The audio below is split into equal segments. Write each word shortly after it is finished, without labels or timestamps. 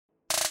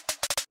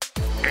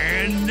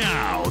And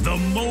now, the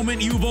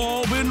moment you've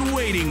all been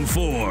waiting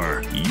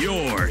for.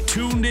 You're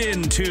tuned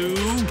in to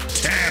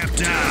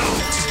Tapped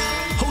Out.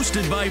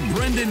 Hosted by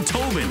Brendan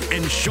Tobin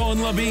and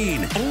Sean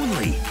Levine.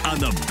 Only on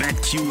the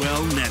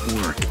BetQL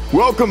Network.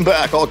 Welcome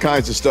back. All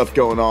kinds of stuff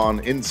going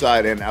on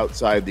inside and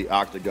outside the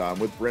octagon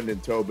with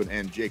Brendan Tobin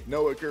and Jake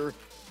Noaker.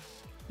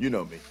 You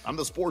know me. I'm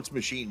the sports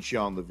machine,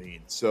 Sean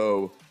Levine.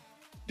 So,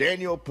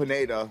 Daniel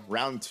Pineda,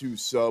 round 2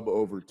 sub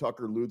over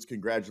Tucker Lutz.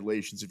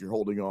 Congratulations if you're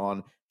holding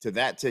on to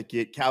that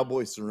ticket.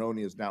 Cowboy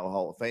Cerrone is now a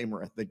Hall of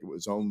Famer. I think it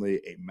was only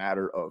a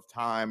matter of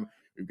time.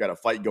 We've got a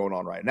fight going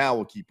on right now.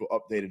 We'll keep you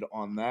updated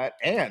on that.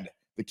 And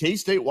the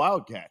K-State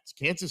Wildcats,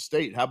 Kansas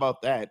State, how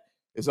about that,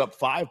 is up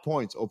 5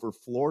 points over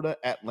Florida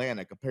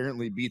Atlantic.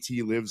 Apparently,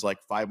 BT lives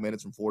like 5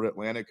 minutes from Florida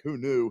Atlantic. Who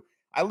knew?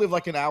 I live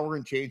like an hour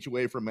and change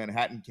away from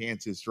Manhattan,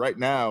 Kansas. Right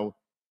now,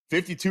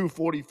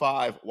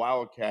 52-45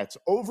 Wildcats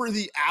over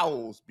the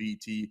Owls,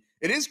 BT.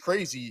 It is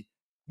crazy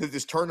that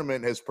this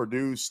tournament has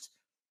produced.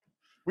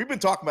 We've been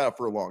talking about it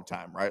for a long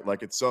time, right?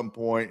 Like at some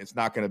point, it's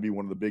not going to be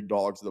one of the big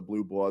dogs of the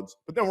Blue Bloods,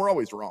 but then we're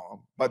always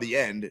wrong. By the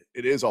end,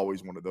 it is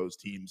always one of those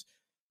teams.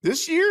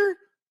 This year,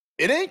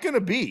 it ain't going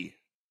to be.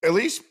 At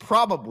least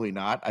probably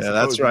not. I suppose,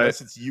 that's right.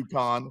 Unless it's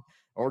UConn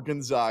or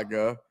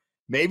Gonzaga.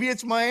 Maybe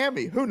it's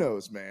Miami. Who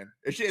knows, man?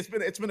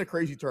 It's been a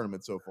crazy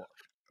tournament so far.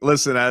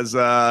 Listen, as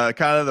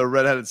kind of the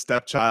redheaded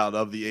stepchild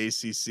of the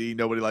ACC,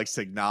 nobody likes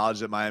to acknowledge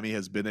that Miami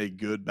has been a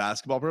good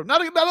basketball program.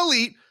 Not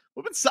elite.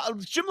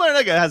 Jim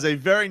Larinaga has a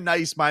very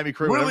nice Miami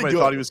career. Really Everybody good.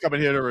 thought he was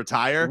coming here to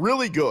retire.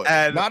 Really good.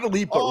 And not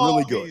elite, but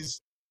really good.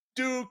 These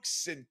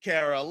Dukes and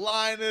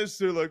Carolinas,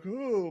 they're like,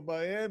 oh,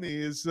 Miami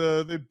is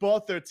they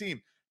bought their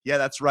team. Yeah,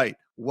 that's right.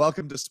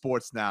 Welcome to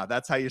sports now.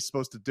 That's how you're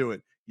supposed to do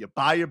it. You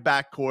buy your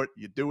backcourt,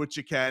 you do what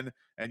you can,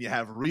 and you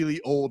have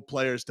really old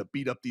players to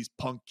beat up these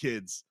punk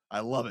kids. I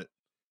love it.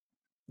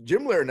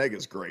 Jim Larinaga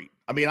is great.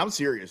 I mean, I'm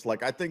serious.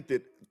 Like, think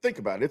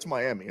about it. It's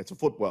Miami. It's a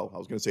football. I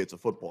was going to say it's a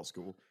football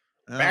school.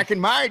 Back in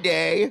my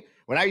day,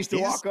 when I used to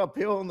walk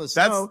uphill in the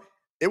snow,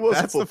 it was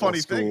a football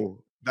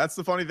school. That's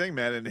the funny thing,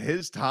 man. In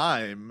his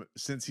time,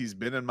 since he's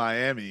been in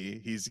Miami,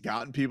 he's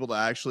gotten people to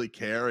actually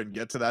care and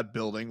get to that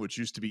building, which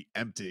used to be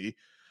empty.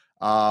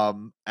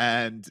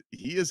 And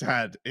he has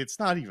had, it's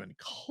not even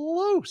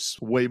close,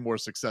 way more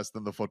success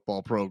than the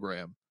football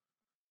program.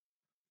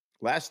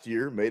 Last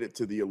year, made it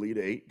to the Elite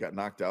Eight, got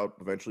knocked out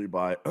eventually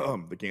by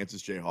the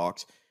Kansas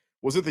Jayhawks.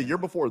 Was it the year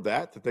before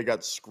that they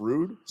got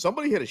screwed?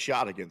 Somebody hit a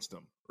shot against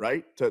them,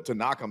 right? To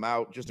knock them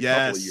out just a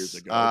couple of years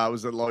ago.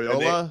 Was it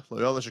Loyola?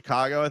 Loyola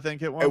Chicago, I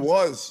think it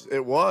was.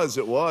 It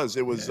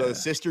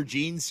was Sister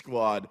Jean's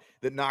squad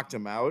that knocked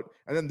him out.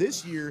 And then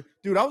this year,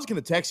 dude, I was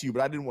going to text you,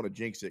 but I didn't want to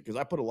jinx it because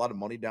I put a lot of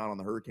money down on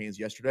the Hurricanes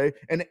yesterday.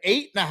 An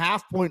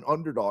 8.5-point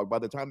underdog by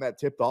the time that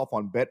tipped off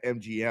on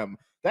BetMGM.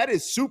 That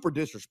is super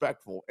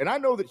disrespectful. And I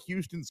know that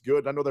Houston's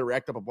good. I know they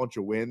racked up a bunch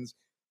of wins.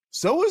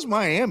 So is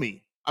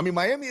Miami. I mean,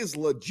 Miami is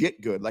legit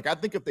good. Like, I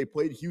think if they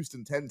played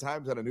Houston 10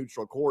 times on a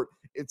neutral court,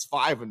 it's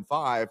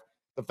 5-5.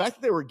 The fact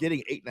that they were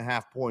getting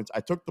 8.5 points,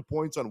 I took the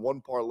points on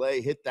one parlay,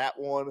 hit that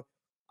one.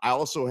 I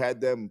also had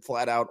them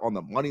flat out on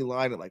the money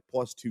line at like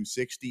plus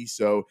 260.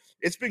 So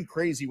it's been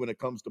crazy when it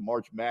comes to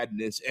March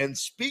Madness. And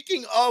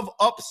speaking of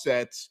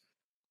upsets,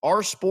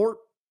 our sport,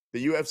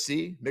 the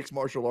UFC, mixed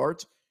martial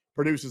arts,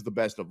 produces the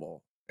best of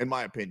all. In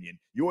my opinion,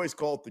 you always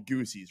call it the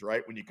goosies,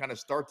 right? When you kind of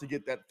start to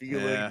get that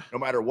feeling, no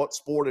matter what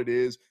sport it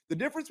is, the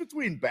difference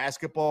between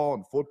basketball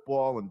and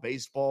football and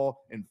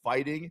baseball and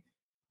fighting,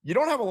 you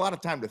don't have a lot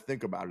of time to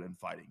think about it in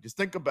fighting. Just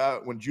think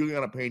about when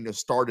Juliana Pena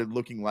started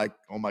looking like,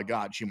 oh my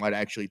God, she might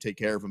actually take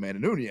care of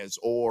Amanda Nunes,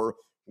 or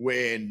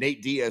when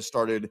Nate Diaz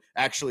started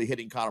actually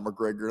hitting Conor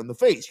McGregor in the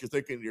face. You're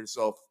thinking to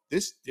yourself,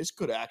 this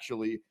could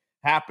actually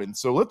happen.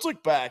 So let's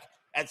look back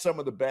at some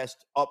of the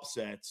best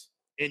upsets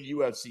in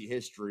UFC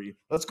history.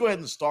 Let's go ahead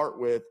and start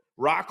with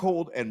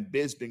Rockhold and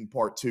Bisping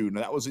Part 2. Now,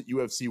 that was at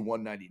UFC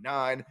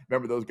 199.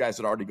 Remember, those guys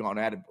had already gone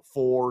at it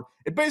before.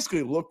 It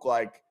basically looked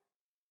like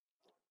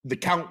the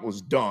count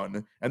was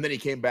done, and then he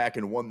came back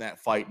and won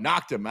that fight,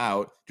 knocked him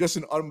out. Just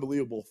an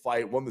unbelievable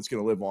fight, one that's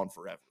going to live on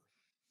forever.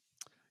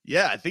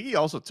 Yeah, I think he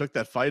also took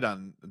that fight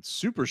on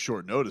super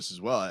short notice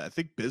as well. I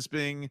think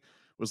Bisping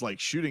was like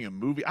shooting a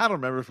movie. I don't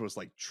remember if it was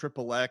like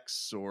Triple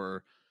X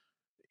or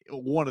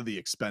one of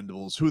the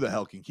Expendables. Who the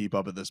hell can keep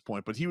up at this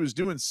point? But he was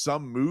doing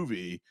some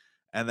movie,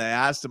 and they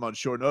asked him on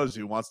short notice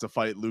if he wants to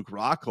fight Luke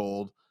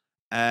Rockhold.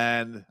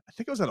 And I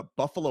think I was at a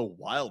Buffalo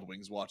Wild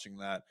Wings watching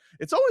that.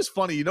 It's always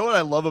funny. You know what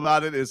I love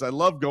about it is I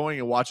love going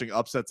and watching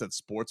upsets at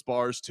sports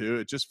bars too.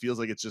 It just feels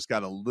like it's just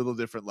got a little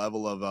different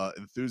level of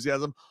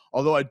enthusiasm.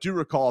 Although I do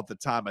recall at the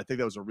time, I think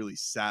that was a really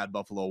sad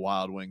Buffalo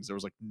Wild Wings. There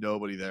was like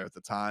nobody there at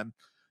the time.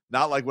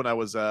 Not like when I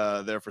was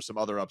there for some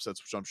other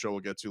upsets, which I'm sure we'll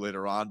get to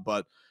later on.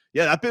 But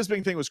yeah, that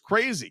Bisping thing was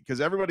crazy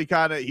because everybody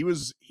kind of, he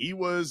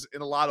was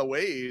in a lot of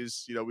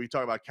ways, you know, we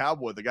talk about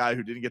Cowboy, the guy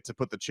who didn't get to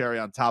put the cherry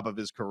on top of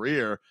his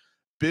career.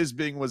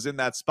 Bisping was in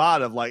that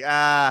spot of like,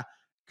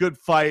 good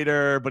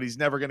fighter, but he's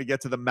never going to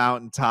get to the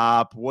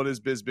mountaintop. What is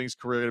Bisping's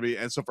career going to be?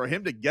 And so for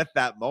him to get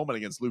that moment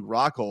against Luke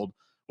Rockhold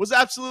was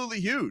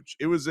absolutely huge.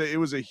 It was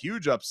a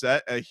huge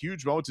upset, a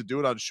huge moment to do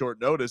it on short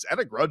notice, and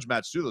a grudge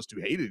match too. Those two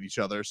hated each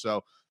other,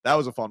 so that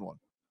was a fun one.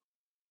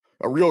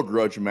 A real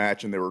grudge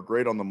match, and they were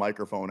great on the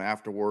microphone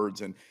afterwards.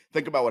 And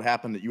think about what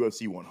happened at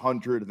UFC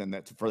 100, and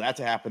then for that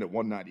to happen at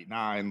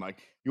 199. Like,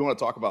 you want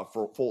to talk about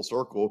full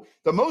circle.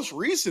 The most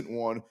recent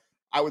one,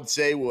 I would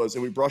say, was,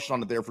 and we brushed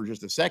on it there for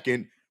just a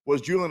second,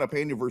 was Juliana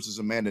Pena versus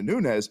Amanda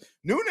Nunes.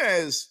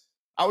 Nunes,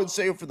 I would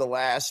say, for the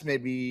last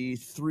maybe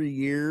 3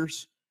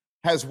 years,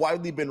 has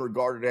widely been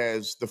regarded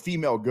as the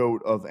female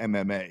GOAT of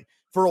MMA.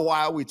 For a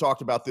while, we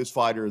talked about this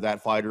fighter,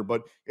 that fighter,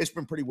 but it's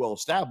been pretty well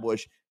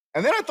established.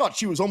 And then I thought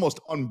she was almost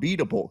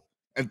unbeatable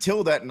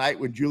until that night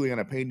when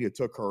Juliana Pena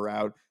took her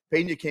out.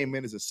 Pena came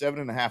in as a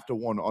 7.5 to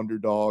 1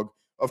 underdog.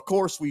 Of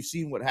course, we've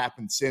seen what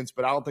happened since,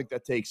 but I don't think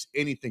that takes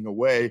anything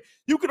away.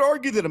 You could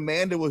argue that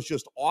Amanda was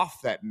just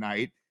off that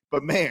night,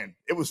 but man,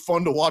 it was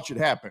fun to watch it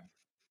happen.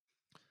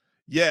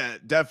 Yeah,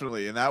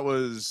 definitely. And that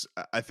was,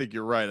 I think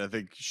you're right. I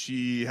think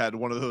she had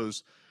one of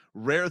those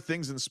rare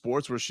things in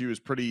sports where she was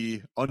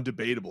pretty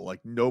undebatable.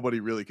 Like, nobody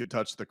really could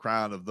touch the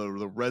crown of the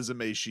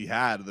resume she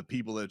had, of the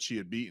people that she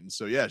had beaten.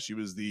 So yeah, she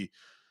was the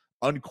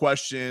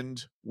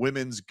unquestioned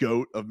women's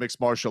GOAT of mixed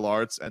martial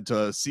arts. And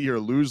to see her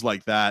lose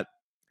like that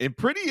in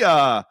pretty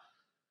not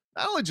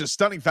only just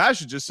stunning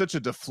fashion, just such a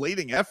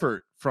deflating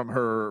effort from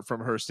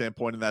her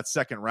standpoint in that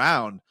second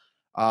round.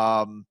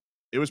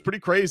 It was pretty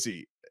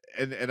crazy.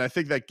 And I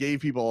think that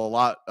gave people a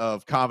lot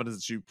of confidence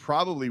that she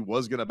probably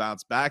was going to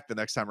bounce back the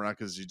next time around,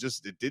 because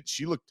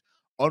she looked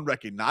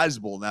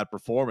unrecognizable in that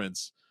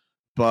performance.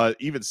 But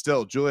even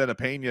still, Juliana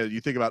Pena,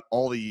 you think about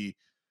all the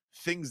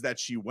things that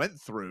she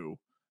went through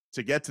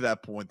to get to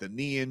that point, the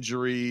knee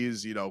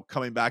injuries,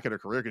 coming back in her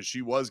career, because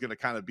she was going to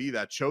kind of be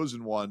that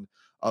chosen one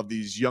of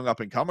these young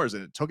up and comers.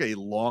 And it took a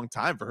long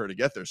time for her to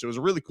get there. So it was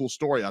a really cool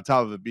story on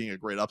top of it being a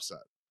great upset.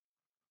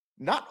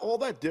 Not all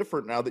that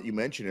different now that you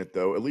mention it,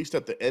 though, at least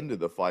at the end of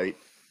the fight.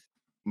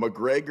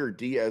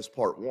 McGregor-Diaz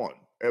part 1.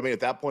 I mean, at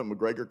that point,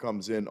 McGregor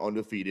comes in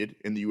undefeated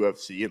in the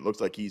UFC. It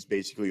looks like he's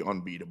basically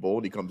unbeatable.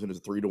 And he comes in as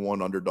a 3 to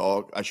 1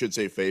 underdog, I should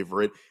say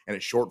favorite, and a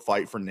short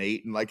fight for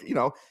Nate. And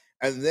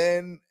and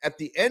then at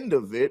the end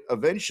of it,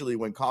 eventually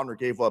when Conor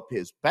gave up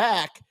his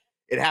back,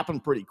 it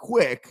happened pretty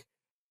quick.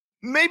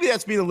 Maybe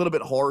that's being a little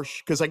bit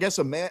harsh, because I guess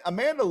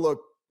Amanda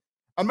looked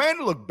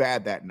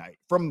bad that night.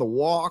 From the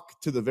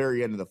walk to the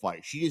very end of the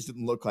fight, she just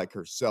didn't look like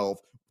herself,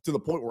 to the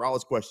point where I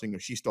was questioning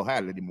if she still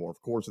had it anymore.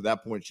 Of course, at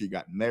that point, she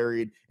got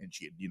married, and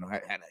she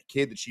had a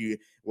kid that she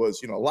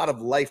was, a lot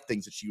of life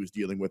things that she was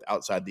dealing with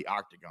outside the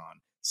octagon.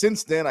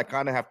 Since then, I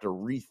kind of have to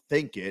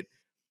rethink it.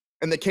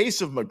 In the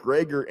case of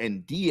McGregor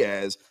and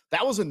Diaz,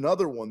 that was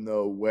another one,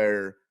 though,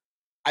 where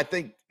I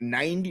think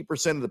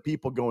 90% of the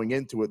people going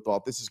into it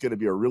thought this is going to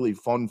be a really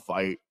fun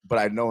fight, but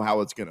I know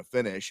how it's going to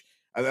finish.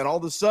 And then all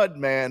of a sudden,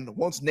 man,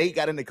 once Nate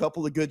got in a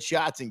couple of good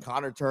shots and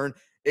Conor turned,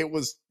 it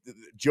was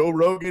Joe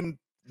Rogan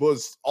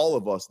was all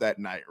of us that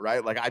night,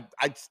 right? Like, I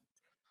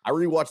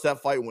rewatch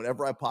that fight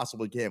whenever I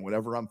possibly can,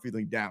 whenever I'm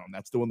feeling down.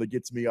 That's the one that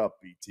gets me up,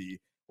 BT.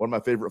 One of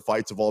my favorite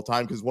fights of all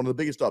time, because one of the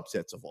biggest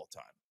upsets of all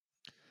time.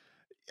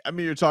 I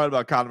mean, you're talking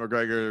about Conor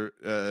McGregor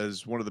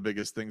as one of the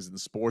biggest things in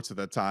sports at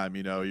that time.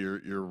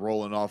 You're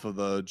rolling off of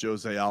the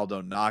Jose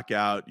Aldo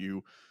knockout.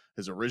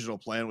 His original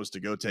plan was to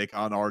go take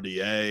on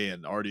RDA,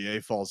 and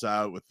RDA falls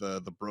out with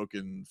the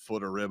broken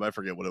foot or rib. I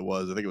forget what it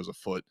was. I think it was a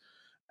foot.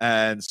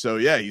 And so,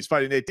 yeah, he's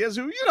fighting Nate Diaz,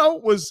 who,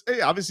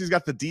 obviously he's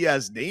got the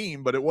Diaz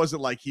name, but it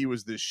wasn't like he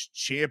was this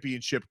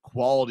championship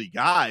quality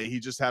guy. He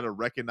just had a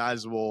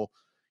recognizable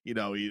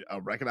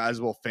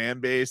fan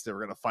base. They were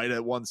going to fight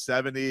at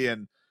 170.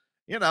 And,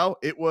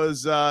 it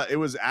was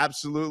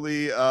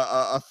absolutely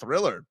a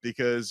thriller,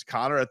 because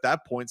Conor at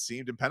that point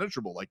seemed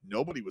impenetrable. Like,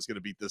 nobody was going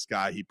to beat this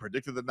guy. He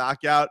predicted the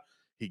knockout.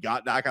 He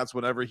got knockouts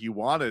whenever he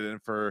wanted.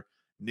 And for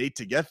Nate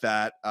to get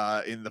that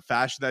in the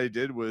fashion that he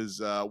did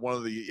was it's one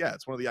of the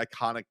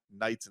iconic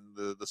nights in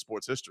the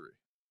sports history.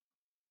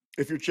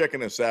 If you're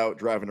checking us out,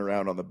 driving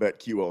around on the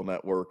BetQL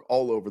network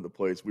all over the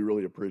place, we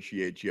really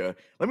appreciate you.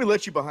 Let me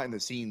let you behind the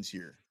scenes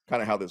here,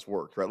 kind of how this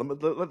works, right?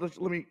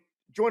 Let me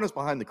join us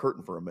behind the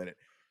curtain for a minute.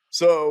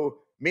 So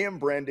me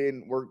and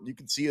Brendan, you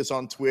can see us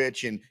on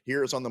Twitch and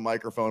hear us on the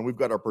microphone. We've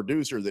got our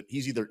producer that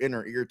he's either in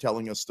our ear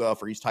telling us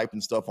stuff or he's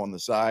typing stuff on the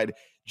side.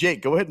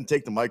 Jake, go ahead and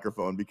take the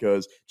microphone,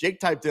 because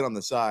Jake typed in on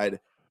the side,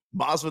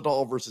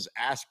 Masvidal versus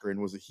Askren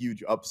was a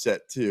huge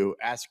upset too.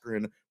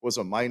 Askren was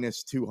a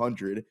minus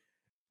 200.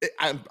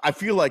 I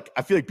feel like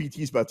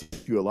BT's about to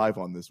keep you alive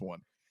on this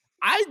one.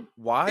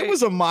 Why? It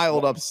was a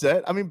mild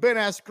upset. I mean, Ben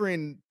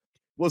Askren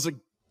was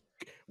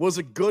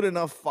a good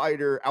enough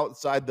fighter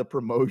outside the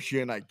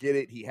promotion. I get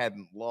it. He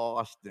hadn't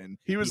lost, and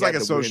he was like a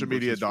social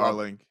media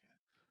darling.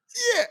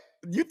 Yeah.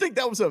 You think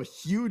that was a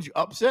huge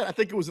upset? I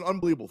think it was an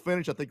unbelievable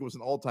finish. I think it was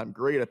an all-time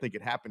great. I think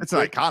it happened. It's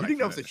an iconic. You think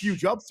that was a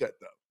huge upset,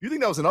 though? You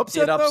think that was an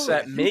upset? It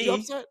upset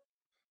me.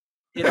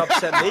 It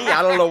upset me.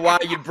 I don't know why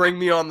you'd bring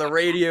me on the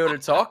radio to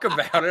talk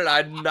about it.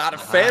 I'm not a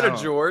fan of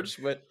George,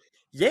 but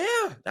yeah,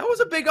 that was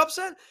a big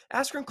upset.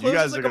 Askren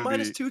closed like a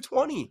minus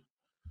 220.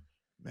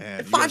 Man,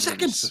 in 5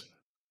 seconds.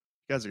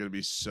 You guys are going to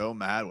be so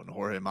mad when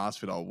Jorge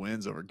Masvidal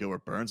wins over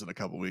Gilbert Burns in a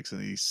couple weeks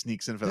and he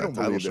sneaks in for You that don't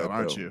title believe shot, that,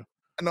 aren't though. you?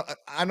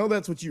 I know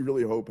that's what you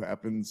really hope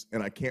happens,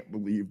 and I can't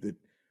believe that.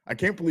 I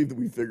can't believe that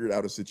we figured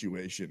out a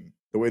situation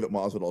the way that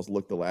Masvidal's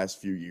looked the last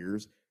few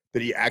years.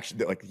 That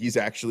he's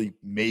actually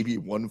maybe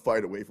one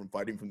fight away from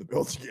fighting from the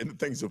belt again. That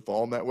things have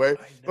fallen that way.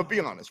 But be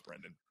honest,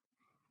 Brendan.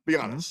 Be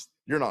honest.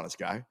 You're an honest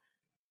guy.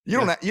 You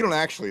don't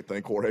actually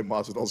think Jorge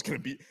Masvidal is going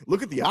to be.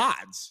 Look at the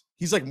odds.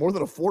 He's like more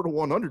than a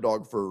 4-1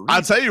 underdog for a reason.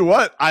 I'll tell you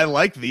what, I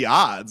like the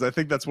odds. I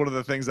think that's one of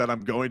the things that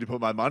I'm going to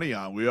put my money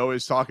on. We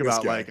always talk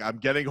about I'm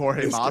getting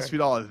Jorge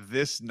Masvidal at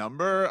this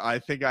number. I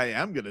think I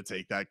am going to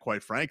take that,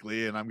 quite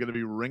frankly, and I'm going to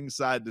be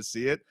ringside to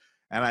see it.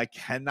 And I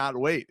cannot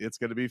wait. It's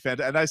going to be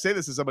fantastic. And I say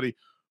this as somebody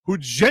who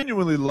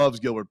genuinely loves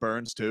Gilbert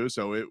Burns too.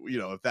 So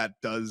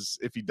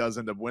if he does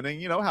end up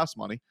winning, house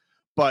money.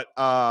 But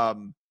I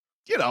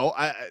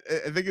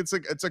think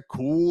it's a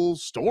cool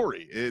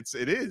story. It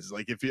is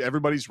like if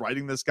everybody's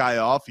writing this guy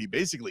off, he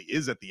basically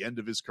is at the end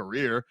of his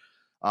career.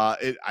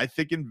 I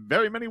think in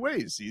very many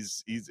ways,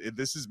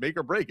 this is make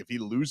or break. If he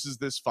loses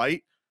this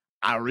fight,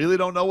 I really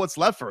don't know what's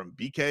left for him.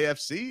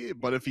 BKFC,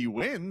 but if he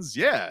wins,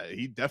 yeah,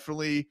 he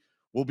definitely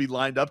will be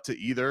lined up to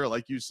either,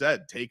 like you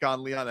said, take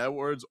on Leon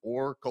Edwards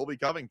or Colby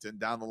Covington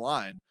down the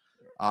line.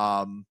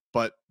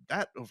 But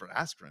that over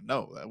Askren,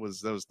 no, that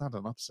was not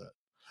an upset.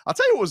 I'll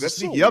tell you what was a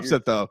sneaky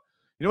upset, though.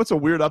 You know what's a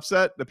weird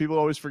upset that people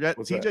always forget?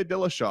 TJ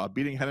Dillashaw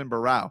beating Renan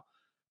Barão.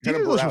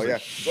 TJ Dillashaw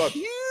was a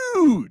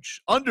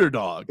huge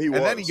underdog.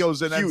 Then he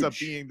goes and ends up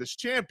being this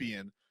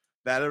champion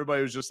that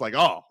everybody was just like,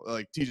 oh,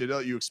 like TJ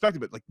Dillashaw, you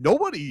expected it. Like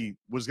nobody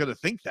was going to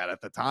think that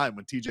at the time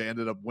when TJ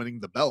ended up winning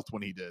the belt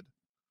when he did.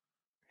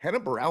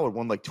 Renan Barão had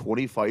won like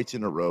 20 fights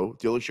in a row.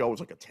 Dillashaw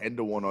was like a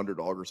 10-1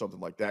 underdog or something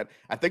like that.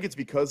 I think it's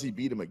because he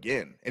beat him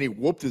again, and he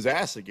whooped his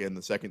ass again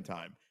the second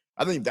time.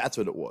 I think that's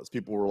what it was.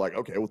 People were like,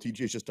 okay, well,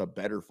 TJ's just a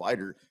better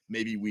fighter.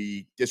 Maybe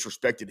we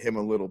disrespected him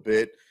a little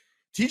bit.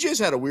 TJ's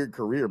had a weird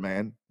career,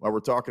 man, while we're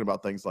talking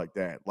about things like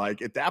that.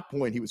 Like, at that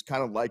point, he was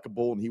kind of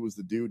likable, and he was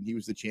the dude, and he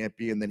was the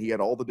champion. Then he had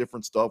all the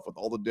different stuff with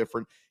all the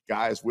different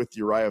guys with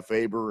Uriah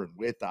Faber and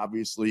with,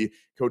 obviously,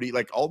 Cody.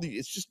 Like,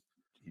 he just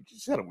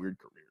had a weird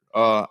career.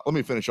 Let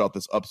me finish off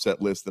this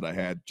upset list that I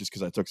had just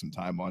because I took some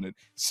time on it.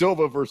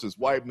 Silva versus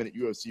Weidman at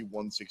UFC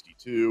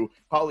 162.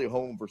 Holly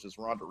Holm versus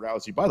Ronda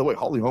Rousey. By the way,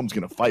 Holly Holm's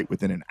going to fight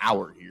within an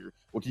hour here.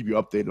 We'll keep you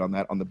updated on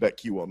that on the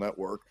BetQL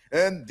network.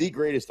 And the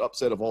greatest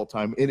upset of all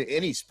time in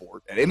any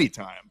sport at any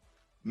time.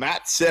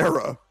 Matt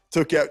Serra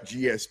took out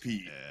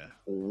GSP. Yeah.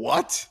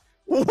 What?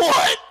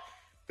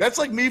 That's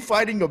like me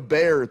fighting a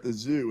bear at the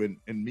zoo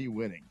and me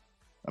winning.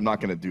 I'm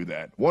not going to do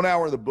that. 1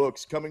 hour in the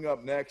books. Coming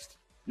up next,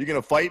 you're going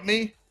to fight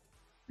me?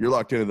 You're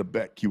locked into the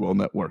BetQL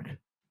network.